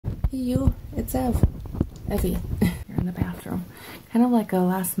Hey you, it's Evie. You're in the bathroom. Kind of like a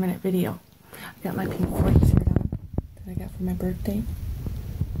last minute video. I got my pink Floyd shirt on that I got for my birthday.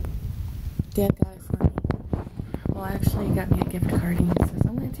 Dad got it for me. Well, actually he got me a gift card and he says,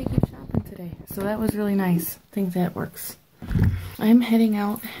 I'm going to take you shopping today. So that was really nice. I think that works. I'm heading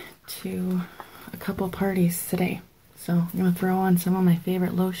out to a couple parties today. So I'm going to throw on some of my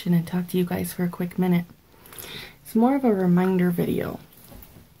favorite lotion and talk to you guys for a quick minute. It's more of a reminder video.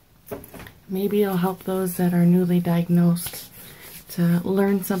 Maybe it'll help those that are newly diagnosed to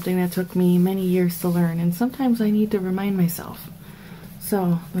learn something that took me many years to learn. And sometimes I need to remind myself.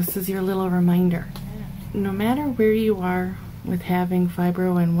 So this is your little reminder. No matter where you are with having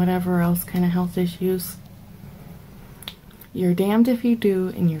fibro and whatever else kind of health issues, you're damned if you do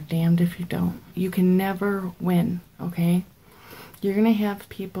and you're damned if you don't. You can never win, okay? You're going to have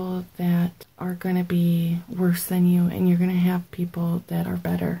people that are going to be worse than you, and you're going to have people that are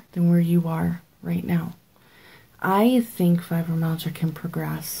better than where you are right now. I think fibromyalgia can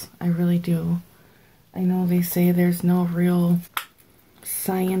progress. I really do. I know they say there's no real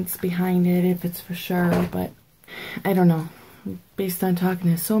science behind it, if it's for sure, but I don't know. Based on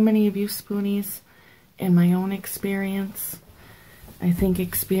talking to so many of you spoonies and my own experience, I think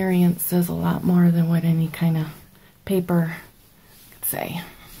experience says a lot more than what any kind of paper say.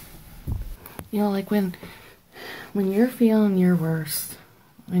 You know, like when you're feeling your worst,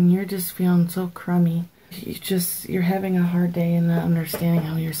 when you're just feeling so crummy, you're having a hard day and not understanding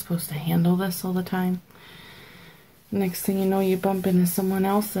how you're supposed to handle this all the time. Next thing you know, you bump into someone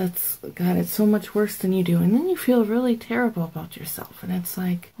else that's got it so much worse than you do, and then you feel really terrible about yourself, and it's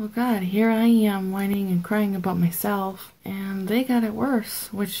like, well, God, here I am whining and crying about myself, and they got it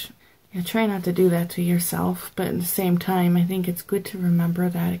worse, which you try not to do that to yourself, but at the same time, I think it's good to remember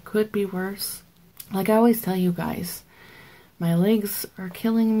that it could be worse. Like I always tell you guys, my legs are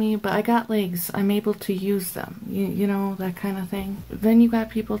killing me, but I got legs. I'm able to use them. You know, that kind of thing. Then you got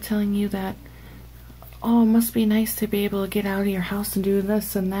people telling you that, oh, it must be nice to be able to get out of your house and do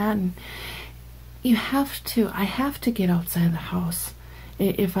this and that. And you have to. I have to get outside the house.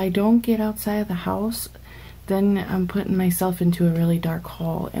 If I don't get outside the house, then I'm putting myself into a really dark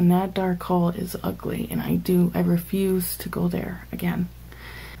hole, and that dark hole is ugly, and I refuse to go there again.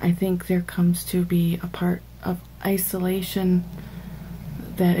 I think there comes to be a part of isolation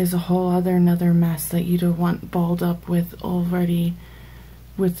that is a whole another mess that you don't want balled up with already,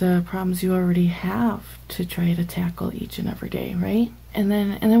 with the problems you already have to try to tackle each and every day, right? And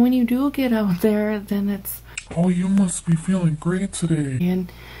then when you do get out there, then it's, oh, you must be feeling great today.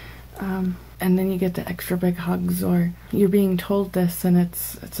 And then you get the extra big hugs, or you're being told this, and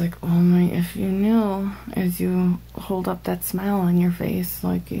it's like, oh my, if you knew, as you hold up that smile on your face,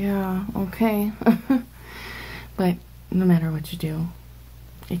 like, yeah, okay. But no matter what you do,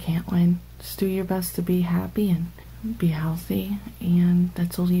 you can't win. Just do your best to be happy and be healthy, and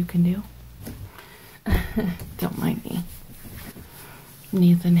that's all you can do. Don't mind me.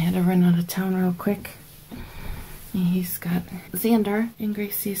 Nathan had to run out of town real quick. He's got Xander and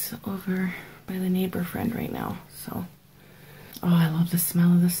Gracie's over by the neighbor friend right now. So, oh, I love the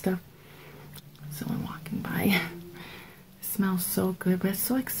smell of this stuff. Someone walking by. It smells so good, but it's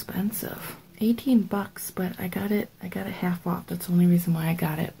so expensive. 18 bucks, but I got it half off. That's the only reason why I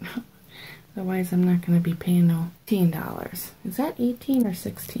got it. Otherwise, I'm not going to be paying no $18. Is that 18 or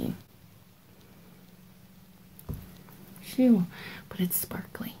 16? Shoo, but it's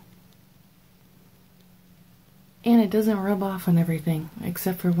sparkly. And it doesn't rub off on everything,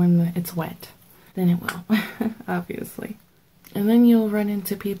 except for when it's wet. Then it will, obviously. And then you'll run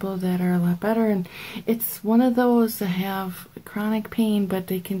into people that are a lot better, and it's one of those that have chronic pain, but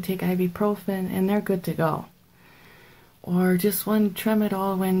they can take ibuprofen and they're good to go. Or just one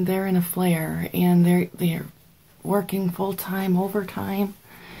Tramadol when they're in a flare and they're working full-time, overtime.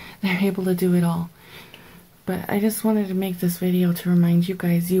 They're able to do it all. But I just wanted to make this video to remind you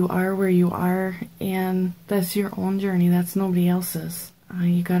guys, you are where you are, and that's your own journey. That's nobody else's.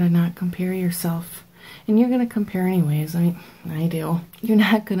 You gotta not compare yourself. And you're gonna compare anyways. I do. You're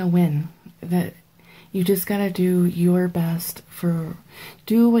not gonna win. That you just gotta do your best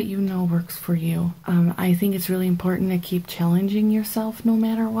do what you know works for you. I think it's really important to keep challenging yourself no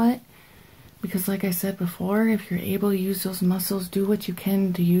matter what. Because like I said before, if you're able to use those muscles, do what you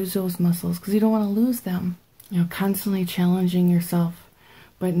can to use those muscles, because you don't want to lose them. You know, constantly challenging yourself,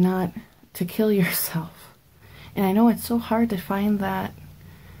 but not to kill yourself. And I know it's so hard to find that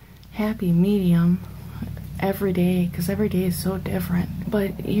happy medium every day, because every day is so different.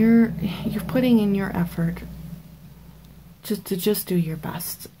 But you're putting in your effort just do your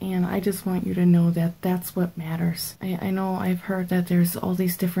best. And I just want you to know that that's what matters. I know I've heard that there's all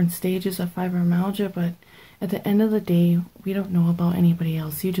these different stages of fibromyalgia, but at the end of the day, we don't know about anybody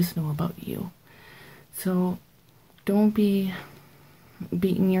else. You just know about you. So don't be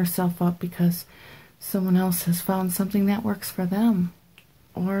beating yourself up because someone else has found something that works for them,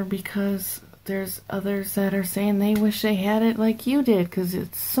 or because there's others that are saying they wish they had it like you did because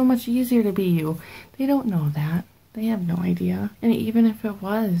it's so much easier to be you. They don't know that. They have no idea. And even if it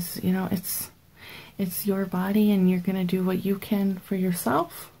was, you know, it's your body, and you're gonna do what you can for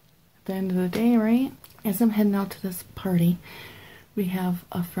yourself at the end of the day, right? As I'm heading out to this party, we have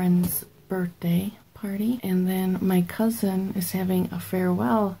a friend's birthday party, and then my cousin is having a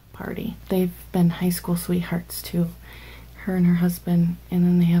farewell party. They've been high school sweethearts too, her and her husband, and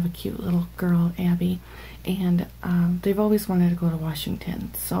then they have a cute little girl, Abby, and they've always wanted to go to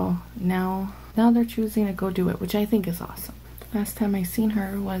Washington, so now they're choosing to go do it, which I think is awesome. Last time I seen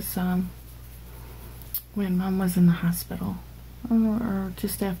her was when Mom was in the hospital, or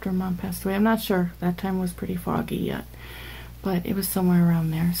just after Mom passed away. I'm not sure. That time was pretty foggy yet, but it was somewhere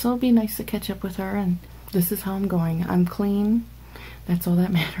around there. So it'll be nice to catch up with her, and this is how I'm going. I'm clean. That's all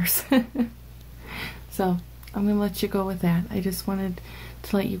that matters. So I'm going to let you go with that. I just wanted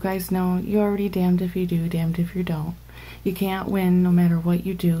to let you guys know you're already damned if you do, damned if you don't. You can't win no matter what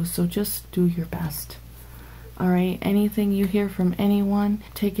you do, so just do your best. Alright, anything you hear from anyone,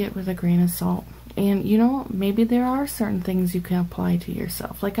 take it with a grain of salt. And you know, maybe there are certain things you can apply to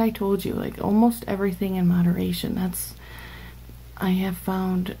yourself. Like I told you, like almost everything in moderation. I have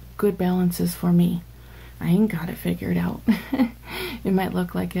found good balances for me. I ain't got it figured out. It might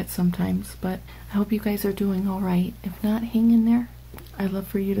look like it sometimes, but I hope you guys are doing alright. If not, hang in there. I'd love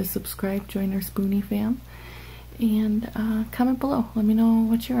for you to subscribe, join our Spoonie fam, and comment below. Let me know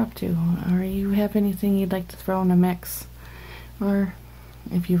what you're up to, or you have anything you'd like to throw in a mix, or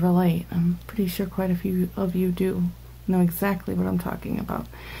if you relate. I'm pretty sure quite a few of you do know exactly what I'm talking about.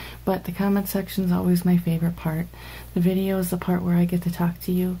 But the comment section is always my favorite part. The video is the part where I get to talk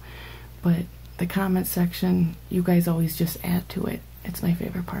to you, but the comment section, you guys always just add to it. It's my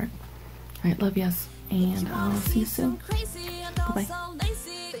favorite part. Alright, love yous, and I'll see you soon. Bye-bye.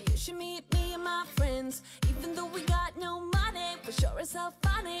 Even though we got no money, for sure it's so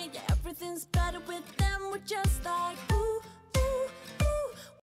funny. Yeah, everything's better with them. We're just like, ooh.